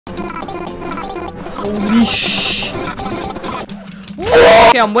Holy sh!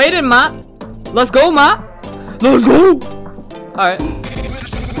 Okay, I'm waiting, Matt. Let's go, Matt. Let's go. Alright.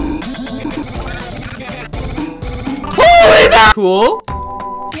 Holy that! Cool.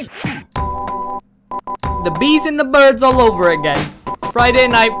 The bees and the birds all over again. Friday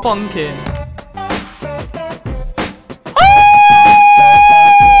night Funkin.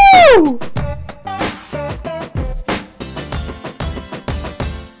 Oh!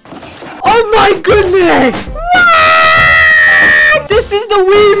 Oh my goodness! What? This is the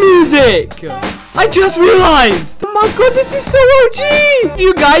Wii music! I just realized! Oh my god, this is so OG! If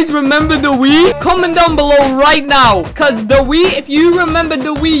you guys remember the Wii, comment down below right now. Cause the Wii, if you remember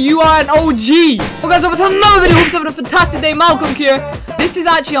the Wii, you are an OG. Well guys, welcome to another video. Hope you're having a fantastic day. Malikong here. This is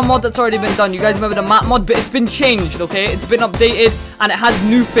actually a mod that's already been done. You guys remember the map mod, but it's been changed, okay? It's been updated and it has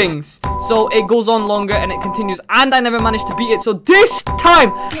new things. So it goes on longer and it continues. And I never managed to beat it. So this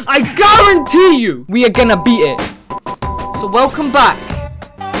time, I guarantee you, we are gonna beat it. So welcome back.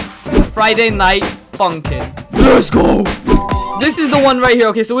 Friday night Funkin. Let's go. This is the one right here.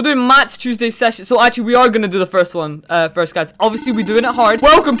 Okay, so we're doing Matt's Tuesday session. So actually, we are gonna do the first one first, guys. Obviously, we're doing it hard.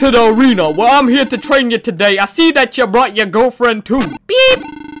 Welcome to the arena, where I'm here to train you today. I see that you brought your girlfriend too. Beep.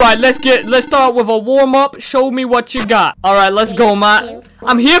 Right, let's start with a warm up. Show me what you got. All right, let's go, Matt.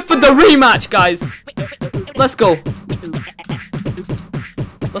 I'm here for the rematch, guys. Let's go.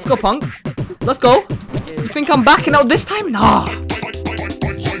 Let's go, punk. Let's go. You think I'm backing out this time? Nah.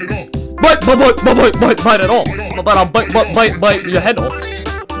 Bite it off. Bite your head off.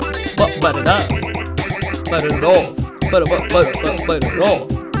 Bite it out. Bite it off. Bite it off.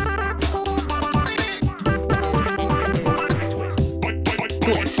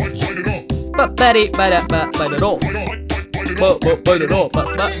 Twist. Bite it off. Bite it off.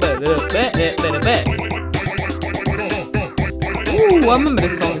 Ooh, I remember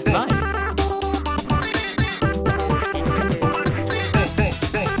this song. It's nice.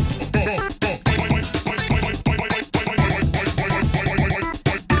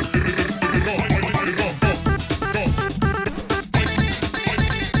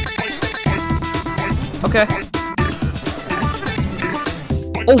 Okay.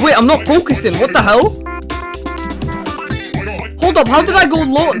 Oh wait, I'm not focusing. What the hell? Hold up, how did I go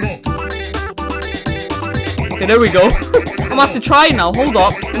low? Okay, there we go. I'm gonna have to try now. Hold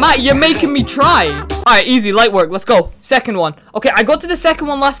up. Matt, you're making me try. Alright, easy, light work. Let's go. Second one. Okay, I got to the second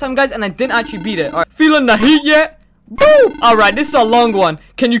one last time, guys, and I didn't actually beat it. Alright, feeling the heat yet? Boo! Alright, this is a long one.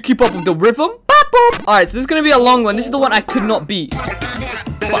 Can you keep up with the rhythm? Alright, so this is gonna be a long one. This is the one I could not beat.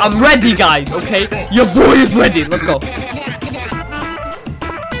 But I'm ready, guys, okay? Your boy is ready. Let's go.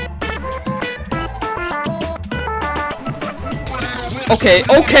 Okay,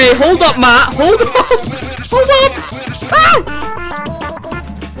 okay. Hold up, Matt. Hold up. Hold up. Ah!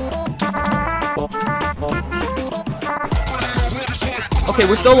 Okay,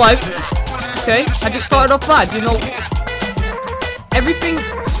 we're still alive. Okay, I just started off bad, you know. Everything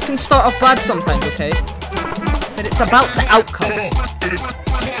can start off bad sometimes, okay? But it's about the outcome.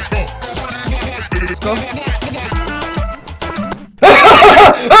 Let's go. Let's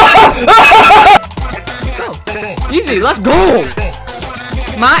go. Easy, let's go.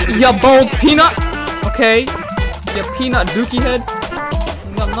 Matt, you bald peanut. Okay. You peanut dookie head.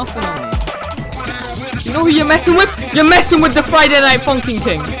 You got nothing on me. You know who you're messing with? You're messing with the Friday night Funkin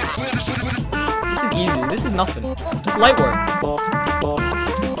King. This is easy. This is nothing. Just light work.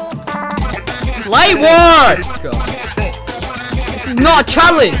 Light work! Let's go. This is not a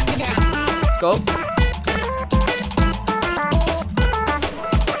challenge. Let's go.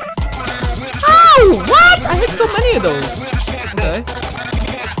 Ow! What? I hit so many of those. Okay.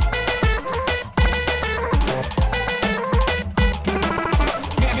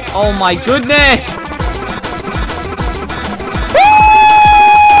 Oh my goodness!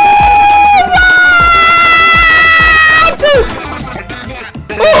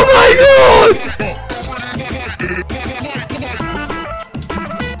 Oh my god!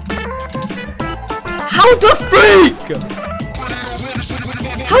 How the freak?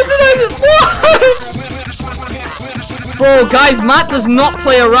 How did I? What? Bro, guys, Matt does not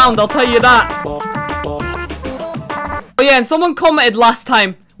play around. I'll tell you that. Oh yeah, and someone commented last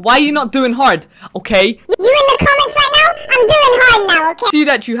time. Why are you not doing hard? Okay. You in the comments right now? I'm doing hard now, okay? See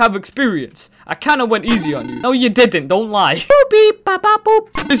that you have experience. I kinda went easy on you. No, you didn't. Don't lie. Boop, beep, ba, ba, boop.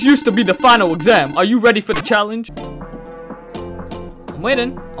 This used to be the final exam. Are you ready for the challenge? I'm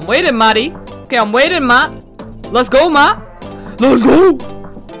waiting. I'm waiting, Matty. Okay, I'm waiting, Matt. Let's go, Matt. Let's go.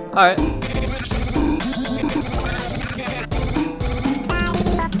 Alright.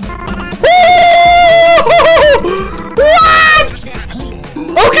 What?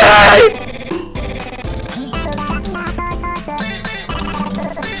 Okay!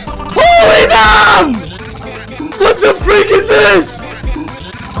 What the freak is this?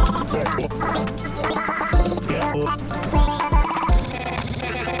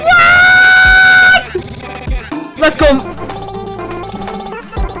 What? Let's go.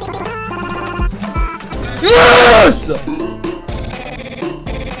 Yes!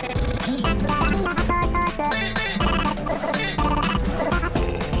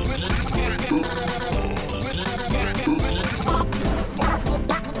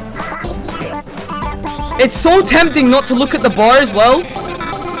 It's so tempting not to look at the bar as well.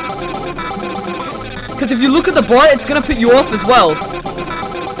 Because if you look at the bar, it's gonna put you off as well.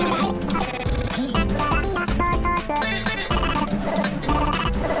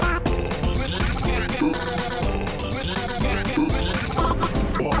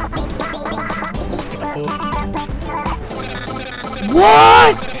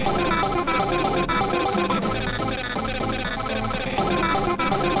 What?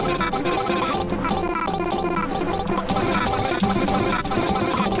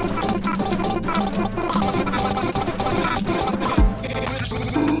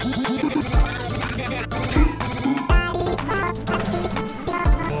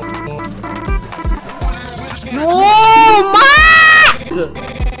 No, Matt!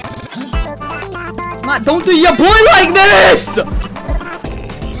 Matt, don't do your boy like this!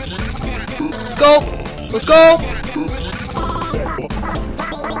 Let's go. Let's go.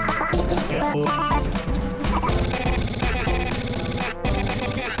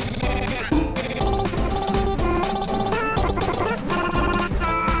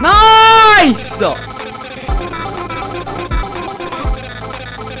 Nice!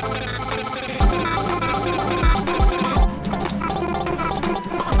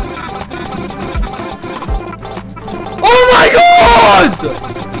 Oh my god!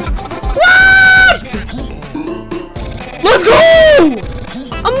 What? Let's go!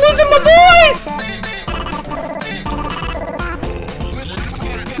 I'm losing my voice!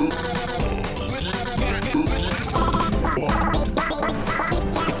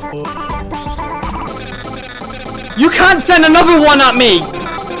 You can't send another one at me!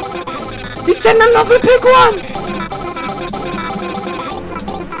 He sent another big one!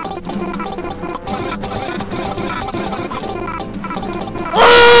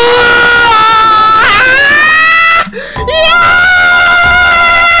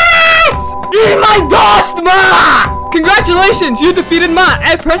 My dust, Matt! Congratulations, you defeated Matt.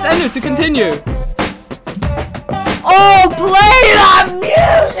 And press enter to continue. Oh, play that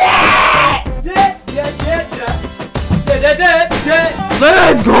music!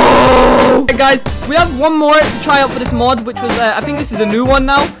 Let's go! Hey guys, we have one more to try out for this mod, which was, I think this is a new one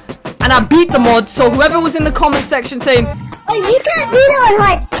now. And I beat the mod, so whoever was in the comment section saying, oh, you can't beat it on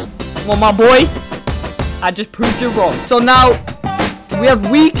hard. Well, my boy, I just proved you wrong. So now, we have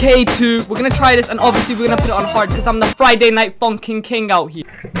week K2. We're gonna try this, and obviously we're gonna put it on hard because I'm the Friday night Funkin king out here.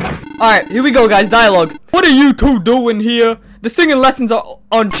 Alright, here we go, guys. Dialogue. What are you two doing here? The singing lessons are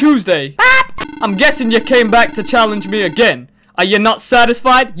on Tuesday. I'm guessing you came back to challenge me again. Are you not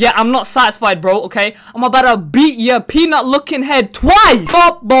satisfied? Yeah, I'm not satisfied, bro, okay? I'm about to beat your peanut looking head twice.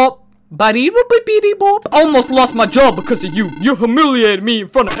 Bop, bop. Bop. Almost lost my job because of you. You humiliated me in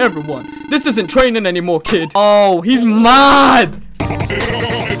front of everyone. This isn't training anymore, kid. Oh, he's mad.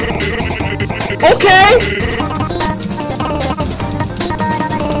 Okay.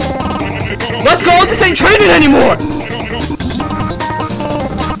 Let's go. This ain't training anymore.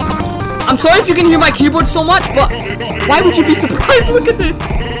 I'm sorry if you can hear my keyboard so much, but why would you be surprised? Look at this.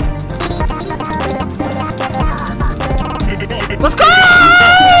 Let's go.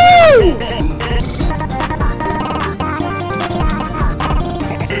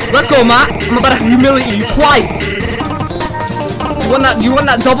 Let's go, Matt. I'm about to humiliate you twice. You want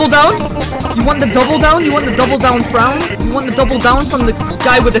that double down? You want the double down? You want the double down frown? You want the double down from the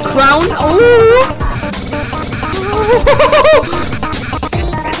guy with the crown? Oh!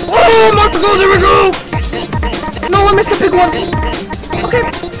 Oh, Martha, go, there we go! No, I missed the big one! Okay,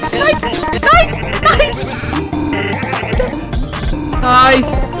 nice!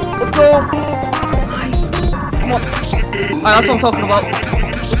 Nice! Let's go! Nice! Come on! Alright, that's what I'm talking about.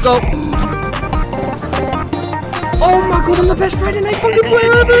 Let's go! Oh my god, I'm the best Friday night Funkin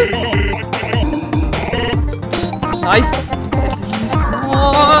player ever! Nice! Come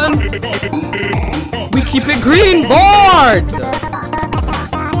on! We keep it green, board!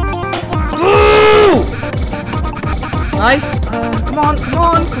 Ooh! Nice! Come on!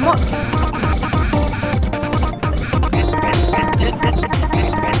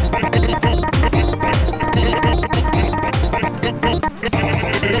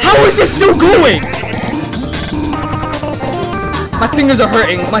 How is this still going? My fingers are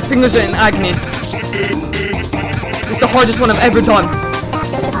hurting. My fingers are in agony. It's the hardest one I've ever done.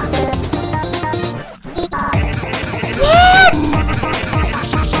 What?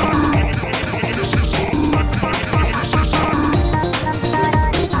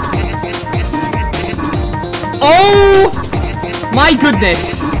 Oh my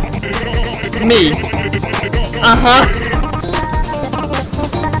goodness. Me.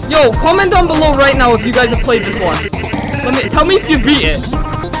 Yo, comment down below right now if you guys have played this one. Tell me if you beat it.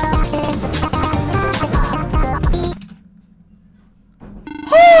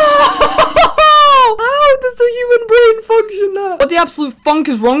 How does the human brain function that? What the absolute funk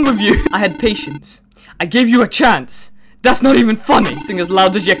is wrong with you? I had patience. I gave you a chance. That's not even funny. Sing as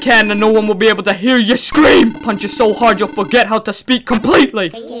loud as you can and no one will be able to hear you scream. Punch you so hard you'll forget how to speak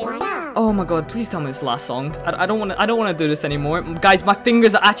completely. Oh my god, please tell me this last song. I don't wanna do this anymore. Guys, my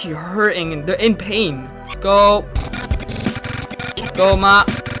fingers are actually hurting and they're in pain. Go. Go, Matt.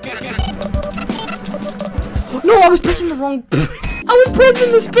 No, I was pressing the wrong I was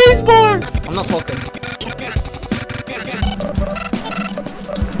pressing the space bar. I'm not talking.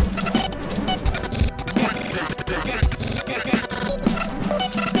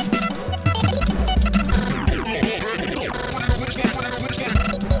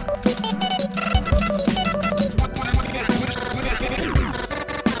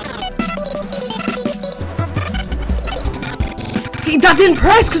 See, that didn't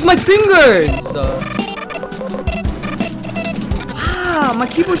press because my fingers. My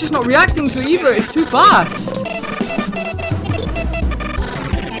keyboard's just not reacting to it either. It's too fast.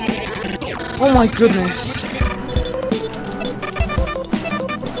 Oh my goodness.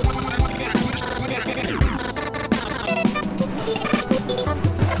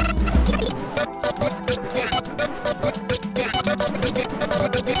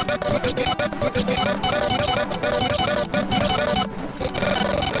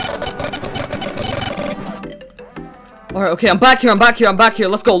 Alright, okay, I'm back here.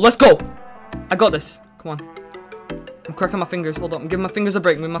 Let's go. I got this. Come on. I'm cracking my fingers. Hold on. I'm giving my fingers a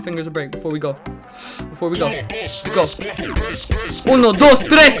break. Before we go. Let's go. 1, 2,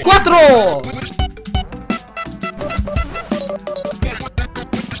 3, 4!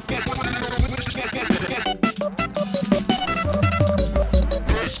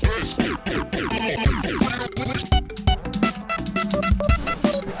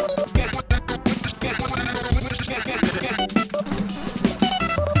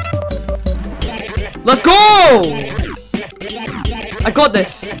 Let's go! I got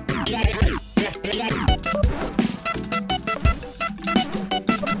this.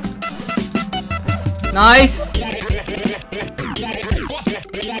 Nice.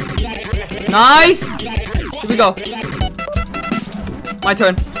 Nice. Here we go. My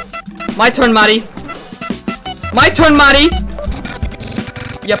turn. My turn, Maddie. My turn, Maddie.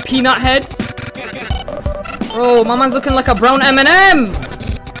 Ya peanut head. Bro, my man's looking like a brown M&M.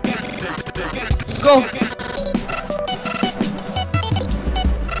 Go.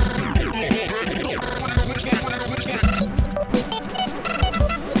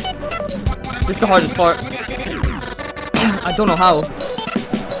 This is the hardest part. I don't know how.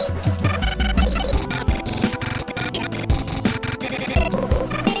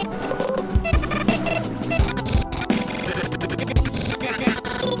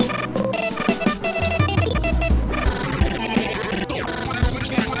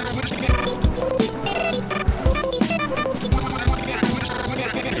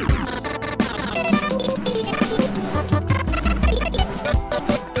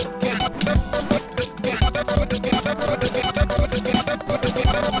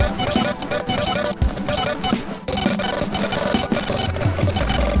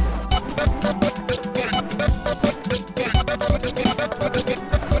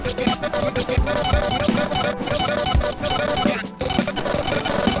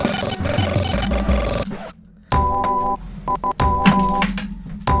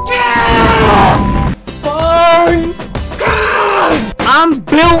 I'm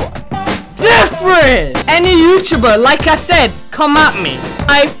built different. Any YouTuber, like I said, come at me.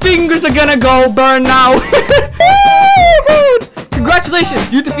 My fingers are gonna go burn now.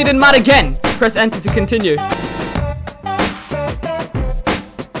 Congratulations, you defeated Matt again. Press enter to continue.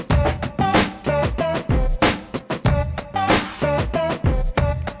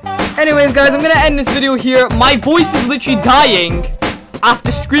 Anyways, guys, I'm gonna end this video here. My voice is literally dying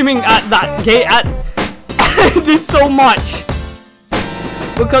after screaming at that gate at this so much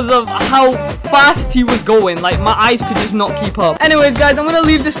because of how fast he was going. Like, my eyes could just not keep up. Anyways, guys, I'm gonna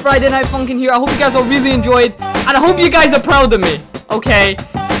leave this Friday Night Funkin' here. I hope you guys all really enjoyed, and I hope you guys are proud of me. Okay,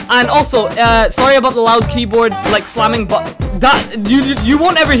 and also sorry about the loud keyboard like slamming, but that you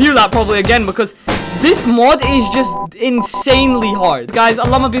won't ever hear that probably again because This mod is just insanely hard. Guys, I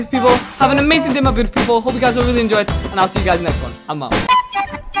love my beautiful people. Have an amazing day, my beautiful people. Hope you guys will really enjoy it. And I'll see you guys next one. I'm out.